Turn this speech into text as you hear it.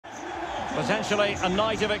Potentially a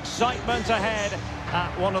night of excitement ahead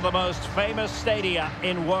at one of the most famous stadia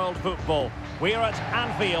in world football. We are at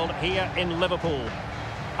Anfield here in Liverpool.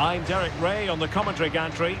 I'm Derek Ray on the commentary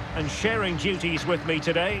gantry, and sharing duties with me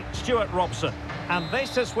today, Stuart Robson. And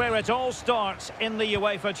this is where it all starts in the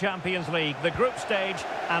UEFA Champions League, the group stage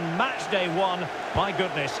and match day one. My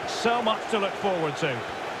goodness, so much to look forward to.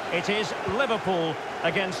 It is Liverpool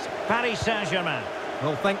against Paris Saint-Germain.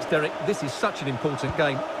 Well, thanks, Derek. This is such an important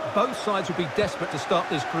game. Both sides will be desperate to start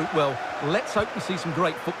this group well. Let's hope we see some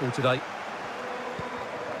great football today.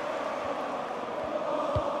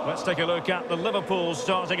 Let's take a look at the Liverpool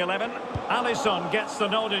starting 11. Alisson gets the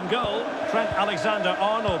nod in goal. Trent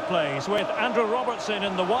Alexander-Arnold plays with Andrew Robertson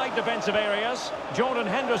in the wide defensive areas. Jordan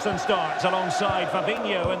Henderson starts alongside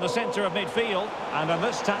Fabinho in the centre of midfield. And in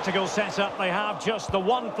this tactical setup, they have just the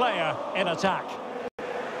one player in attack.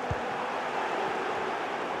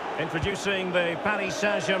 Introducing the Paris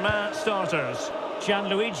Saint-Germain starters.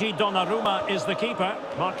 Gianluigi Donnarumma is the keeper.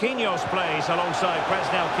 Marquinhos plays alongside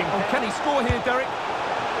Presnel Kimpembe. Oh, can he score here, Derek?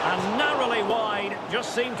 And narrowly wide,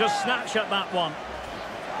 just seemed to snatch at that one.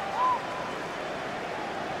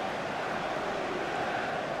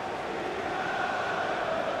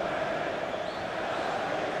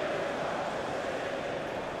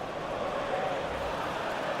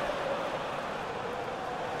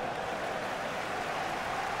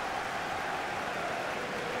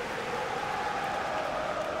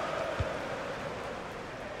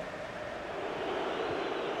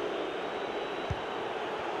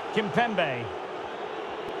 Kimpembe.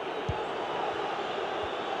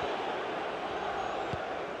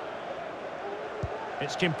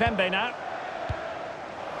 It's Kimpembe now.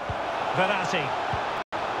 Verratti.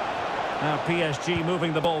 Now PSG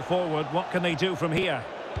moving the ball forward. What can they do from here?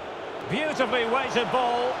 Beautifully weighted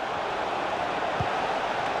ball.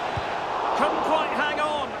 Couldn't quite hang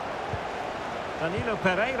on. Danilo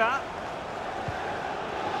Pereira.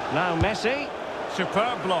 Now Messi.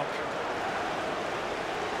 Superb block.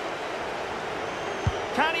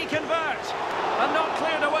 Can he convert? And not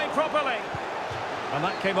cleared away properly. And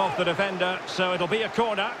that came off the defender, so it'll be a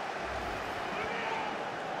corner.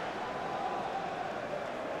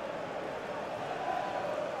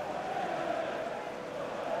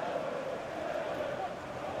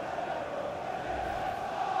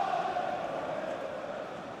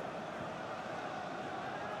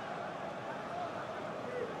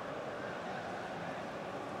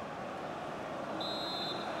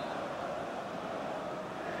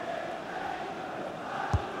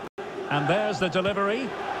 And there's the delivery.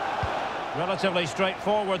 Relatively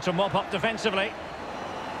straightforward to mop up defensively.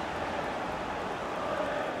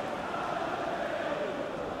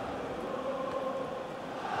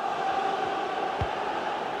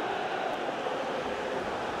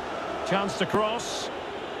 Chance to cross.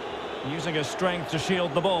 Using his strength to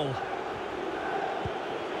shield the ball.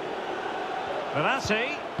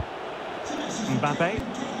 Verratti. Mbappe.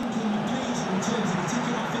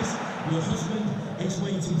 Your husband is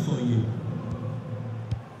waiting for you.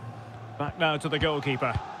 Back now to the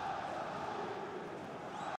goalkeeper.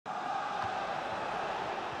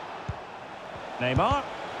 Neymar.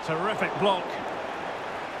 Terrific block.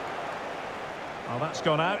 Well, that's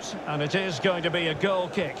gone out, and it is going to be a goal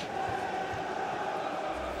kick.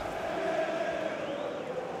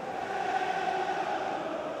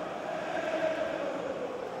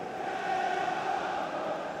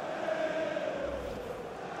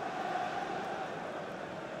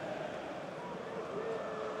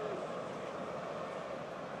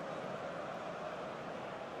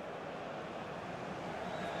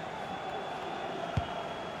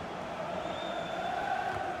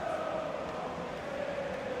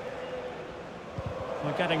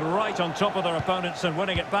 They're getting right on top of their opponents and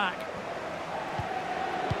winning it back.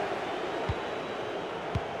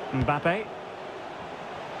 Mbappe.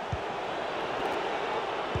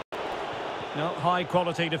 No, high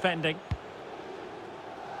quality defending.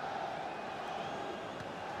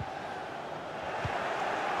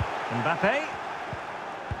 Mbappe.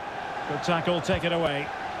 Good tackle, take it away.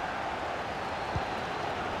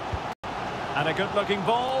 And a good looking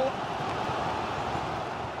ball.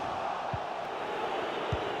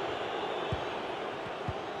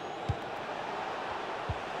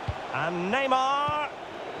 And Neymar.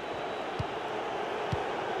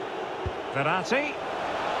 Verratti.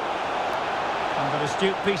 And an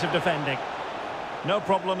astute piece of defending. No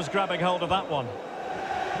problems grabbing hold of that one.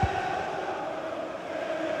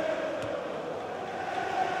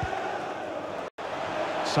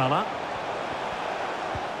 Salah.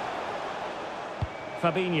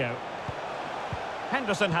 Fabinho.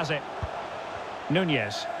 Henderson has it.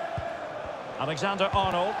 Nunez.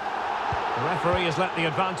 Alexander-Arnold. The referee has let the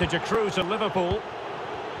advantage accrue to Liverpool.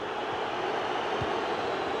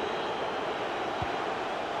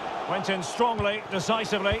 Went in strongly,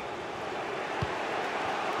 decisively.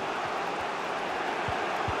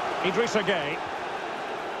 Idrissa Gueye.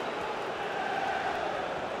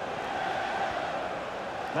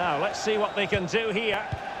 Now, let's see what they can do here.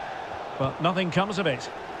 But nothing comes of it.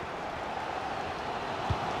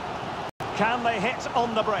 Can they hit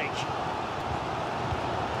on the break?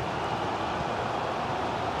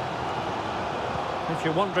 If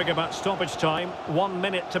you're wondering about stoppage time, 1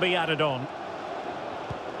 minute to be added on.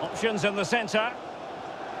 Options in the centre.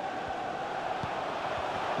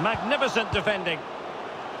 Magnificent defending.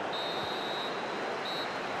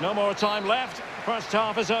 No more time left. First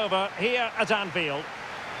half is over here at Anfield.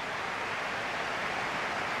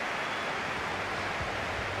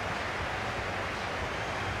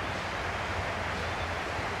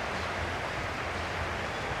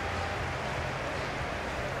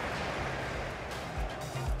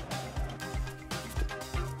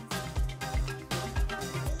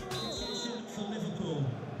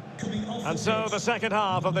 And so the second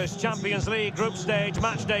half of this Champions League group stage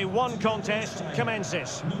match day 1 contest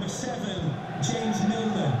commences. Number 7, James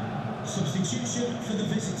Milner. Substitution for the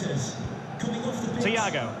visitors. Coming off the pitch.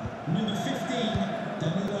 Thiago. Number 15,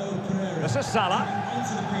 Danilo Pereira. This is Salah. Coming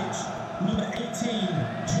onto the pitch. Number 18,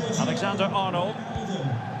 Jorginho Alexander-Arnold.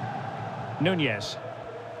 Wijnaldum. Nunez.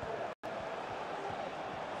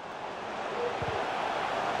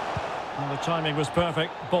 And the timing was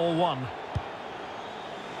perfect. Ball 1.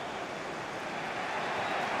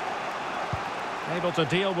 Able to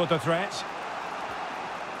deal with the threat.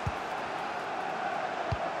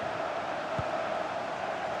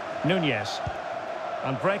 Nunez.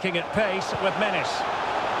 And breaking at pace with menace.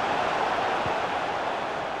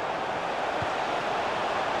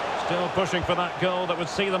 Still pushing for that goal that would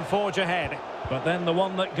see them forge ahead. But then the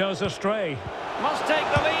one that goes astray. Must take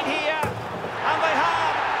the lead here. And they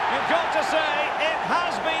have. You've got to say, it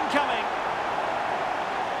has been coming.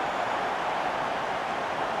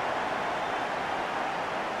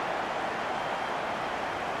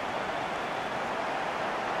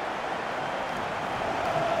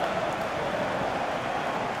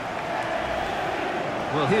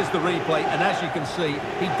 Well, here's the replay, and as you can see,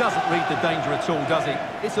 he doesn't read the danger at all, does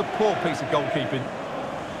he? It's a poor piece of goalkeeping.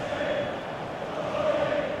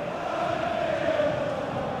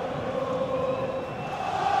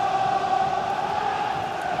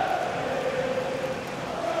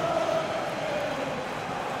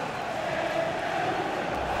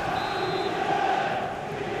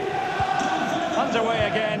 Underway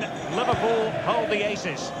again. Liverpool hold the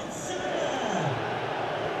aces.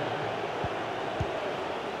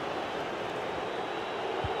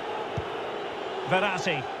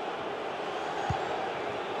 Verratti.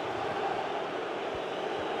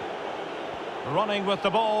 Running with the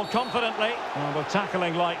ball confidently. Well, with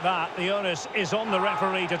tackling like that, the onus is on the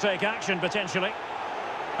referee to take action potentially.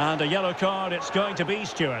 And a yellow card it's going to be,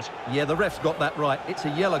 Stuart. Yeah, the ref's got that right. It's a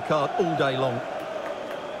yellow card all day long.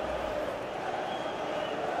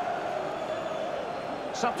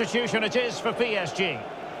 Substitution it is for PSG.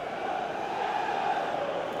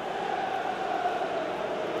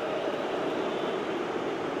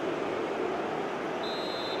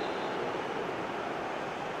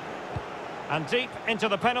 And deep into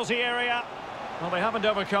the penalty area. Well, they haven't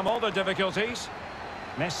overcome all the difficulties.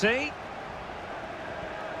 Messi.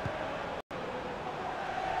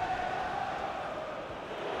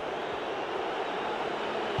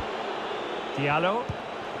 Diallo.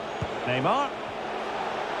 Neymar.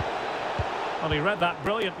 Well, he read that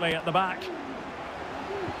brilliantly at the back.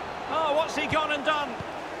 Oh, what's he gone and done?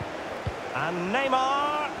 And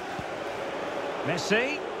Neymar.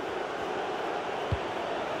 Messi.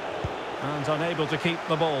 And unable to keep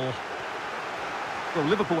the ball. Well,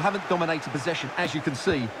 Liverpool haven't dominated possession, as you can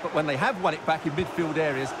see, but when they have won it back in midfield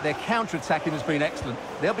areas, their counter-attacking has been excellent.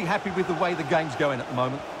 They'll be happy with the way the game's going at the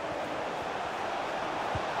moment.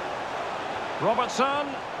 Robertson.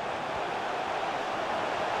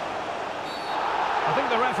 I think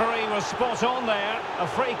the referee was spot on there. A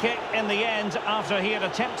free kick in the end after he had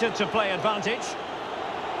attempted to play advantage.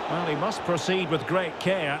 Well, he must proceed with great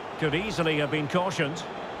care. Could easily have been cautioned.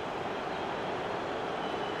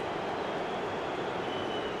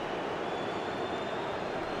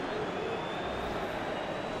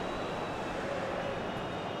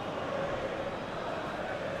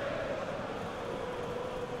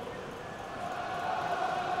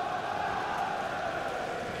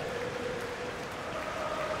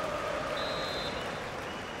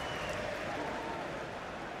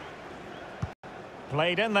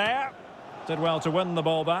 Played in there. Did well to win the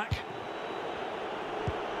ball back.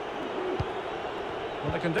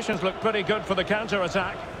 Well, the conditions look pretty good for the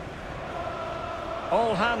counter-attack.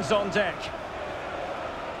 All hands on deck.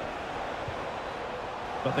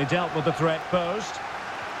 But they dealt with the threat posed.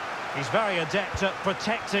 He's very adept at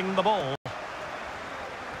protecting the ball.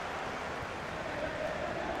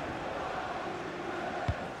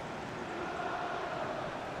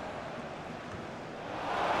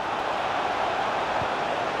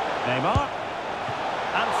 Neymar.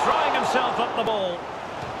 And throwing himself at the ball.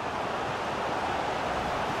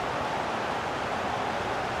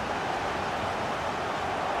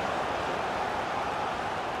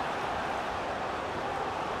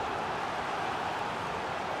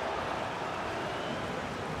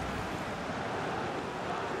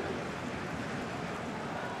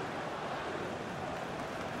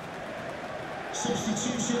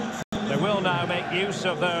 Substitution. They will now make use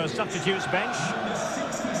of their substitutes bench. Number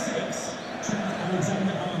 66,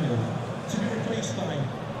 Alexander-Arnold, to be replaced by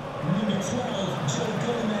number 12, Joe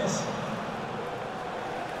Gomez.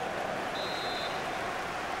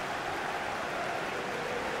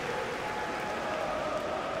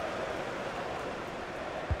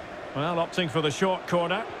 Well, opting for the short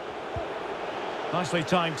corner. Nicely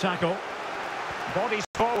timed tackle. Bodies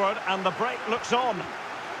forward and the break looks on.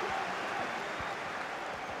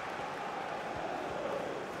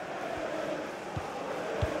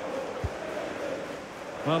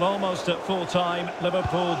 Well, almost at full time.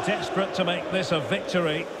 Liverpool desperate to make this a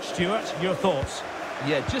victory. Stuart, your thoughts?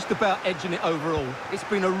 Yeah, just about edging it overall. It's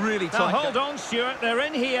been a really Now tight... hold on, Stuart. They're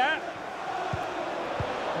in here.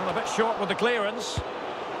 Well, a bit short with the clearance.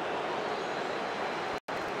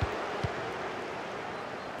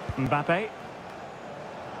 Mbappe.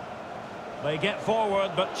 They get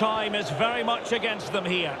forward, but time is very much against them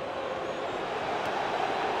here.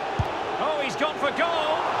 Oh, he's gone for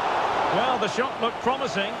goal. Well, the shot looked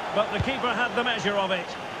promising, but the keeper had the measure of it.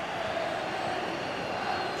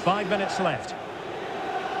 5 minutes left.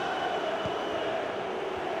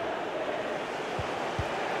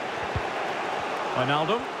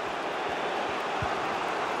 Ronaldo.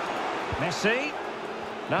 Messi.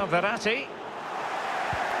 Now Verratti.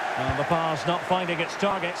 And the pass not finding its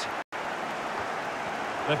target.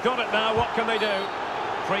 They've got it now, what can they do?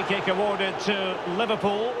 Free kick awarded to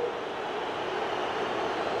Liverpool.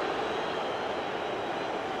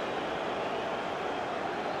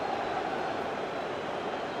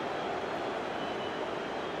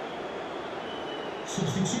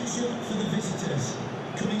 Substitution for the visitors.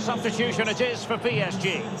 Substitution it is for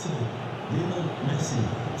PSG. Lionel Messi,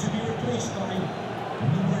 to be replaced by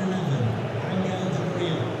number 11, Angel Di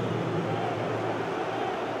Maria.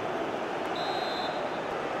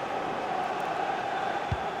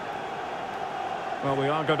 Well, we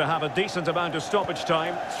are going to have a decent amount of stoppage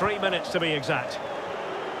time. 3 minutes to be exact.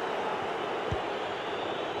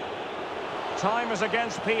 Time is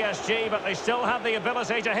against PSG, but they still have the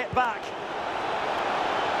ability to hit back.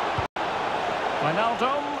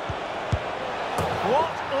 Ronaldo.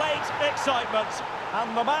 What late excitement.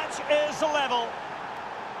 And the match is level.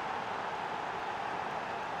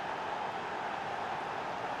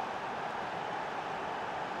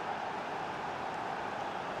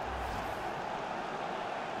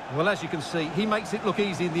 Well, as you can see, he makes it look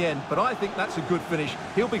easy in the end, but I think that's a good finish.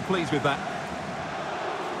 He'll be pleased with that.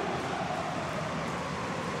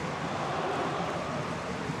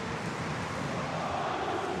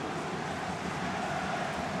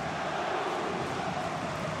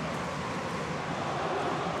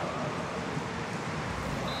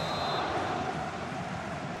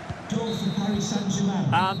 Goal for Paris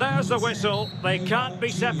Saint-Germain. And there's the whistle. They can't be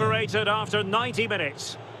separated after 90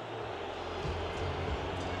 minutes.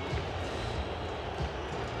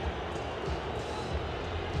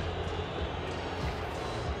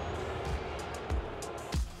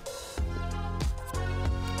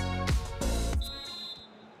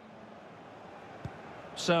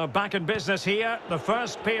 So back in business here, the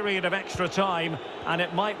first period of extra time, and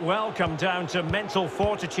it might well come down to mental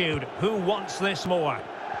fortitude. Who wants this more?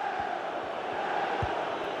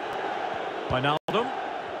 Wijnaldum.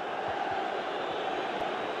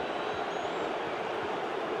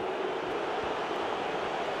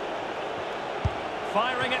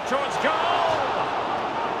 Firing it towards goal!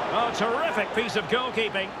 Oh, terrific piece of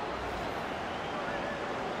goalkeeping.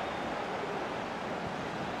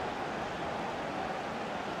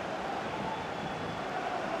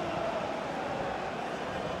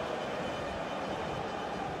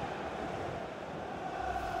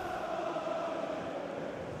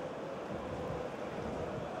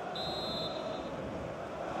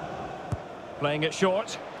 Playing it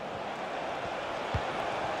short.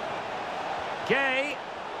 Gay.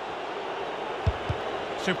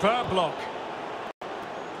 Superb block.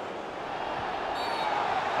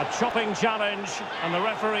 A chopping challenge, and the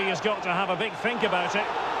referee has got to have a big think about it.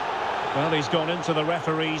 Well, he's gone into the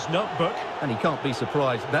referee's notebook. And he can't be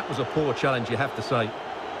surprised. That was a poor challenge, you have to say.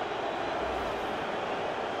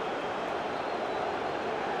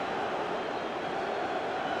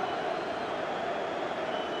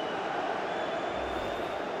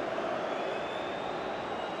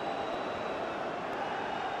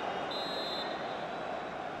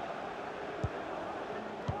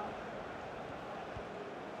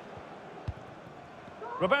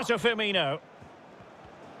 Roberto Firmino.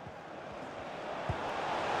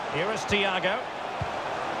 Here is Thiago.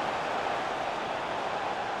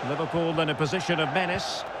 Liverpool in a position of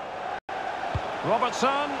menace.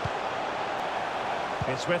 Robertson.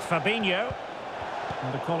 It's with Fabinho.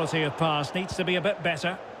 And the quality of pass needs to be a bit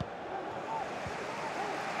better.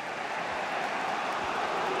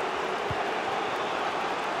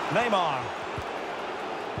 Neymar.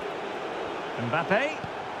 Mbappe.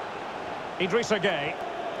 Idrissa Gueye.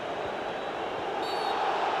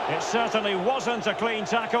 It certainly wasn't a clean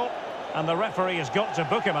tackle, and the referee has got to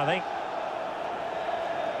book him, I think.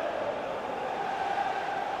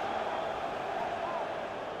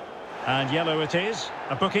 And yellow it is,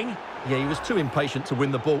 a booking. Yeah, he was too impatient to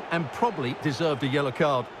win the ball and probably deserved a yellow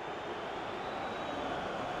card.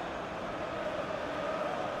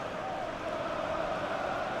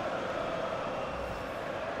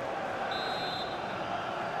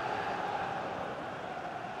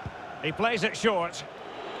 He plays it short.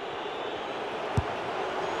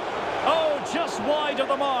 Oh, just wide of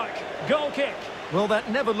the mark. Goal kick. Well, that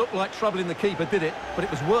never looked like troubling the keeper, did it? But it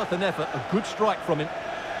was worth an effort. A good strike from him.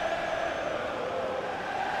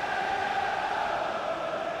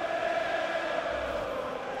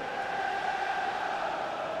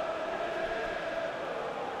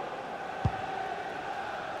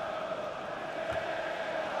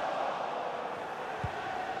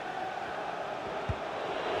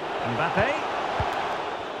 Mbappe.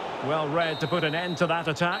 Well read to put an end to that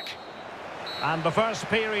attack. And the first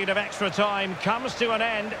period of extra time comes to an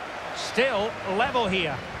end. Still level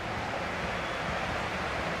here.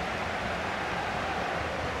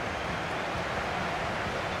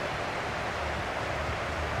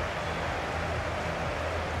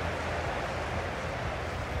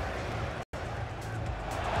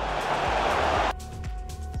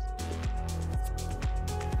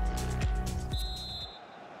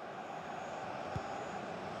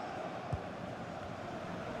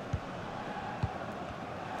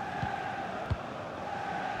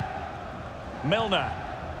 Milner.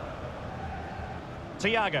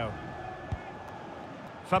 Thiago.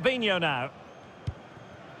 Fabinho now.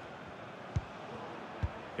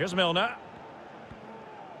 Here's Milner.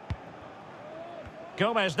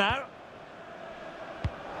 Gomez now.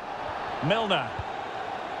 Milner.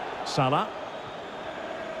 Salah.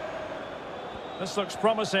 This looks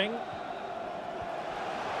promising.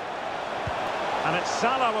 And it's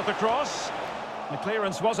Salah with the cross. The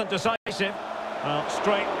clearance wasn't decisive. Well,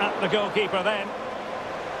 straight at the goalkeeper then.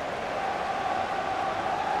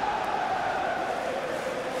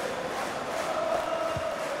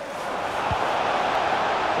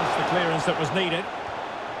 Just the clearance that was needed.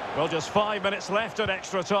 Well, just 5 minutes left at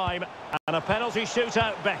extra time, and a penalty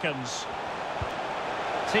shootout beckons.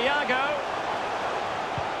 Thiago.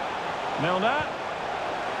 Milner.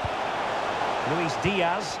 Luis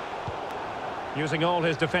Diaz. Using all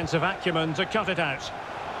his defensive acumen to cut it out.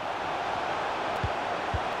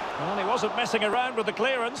 Well, he wasn't messing around with the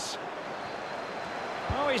clearance.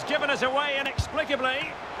 Oh, he's given us away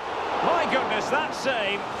inexplicably. My goodness, that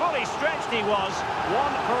save. Fully stretched he was.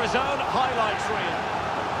 One for his own highlights reel.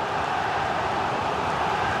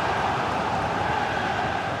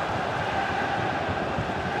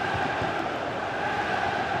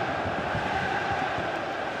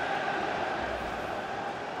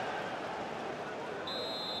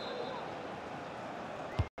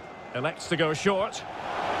 Elects to go short.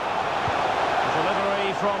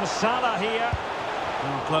 Delivery from Salah here.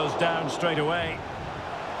 And closed down straight away.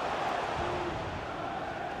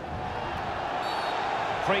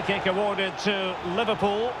 Free kick awarded to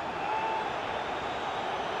Liverpool.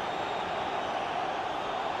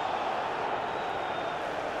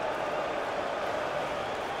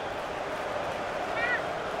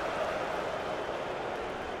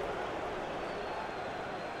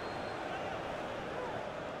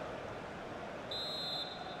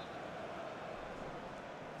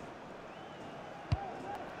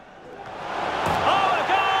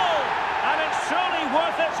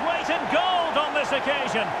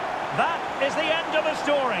 Occasion. That is the end of the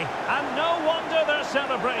story, and no wonder they're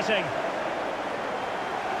celebrating.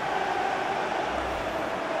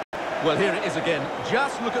 Well, here it is again.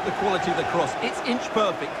 Just look at the quality of the cross. It's inch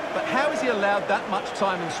perfect, but how has he allowed that much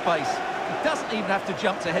time and space? He doesn't even have to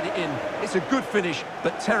jump to head it in. It's a good finish,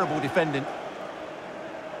 but terrible defending.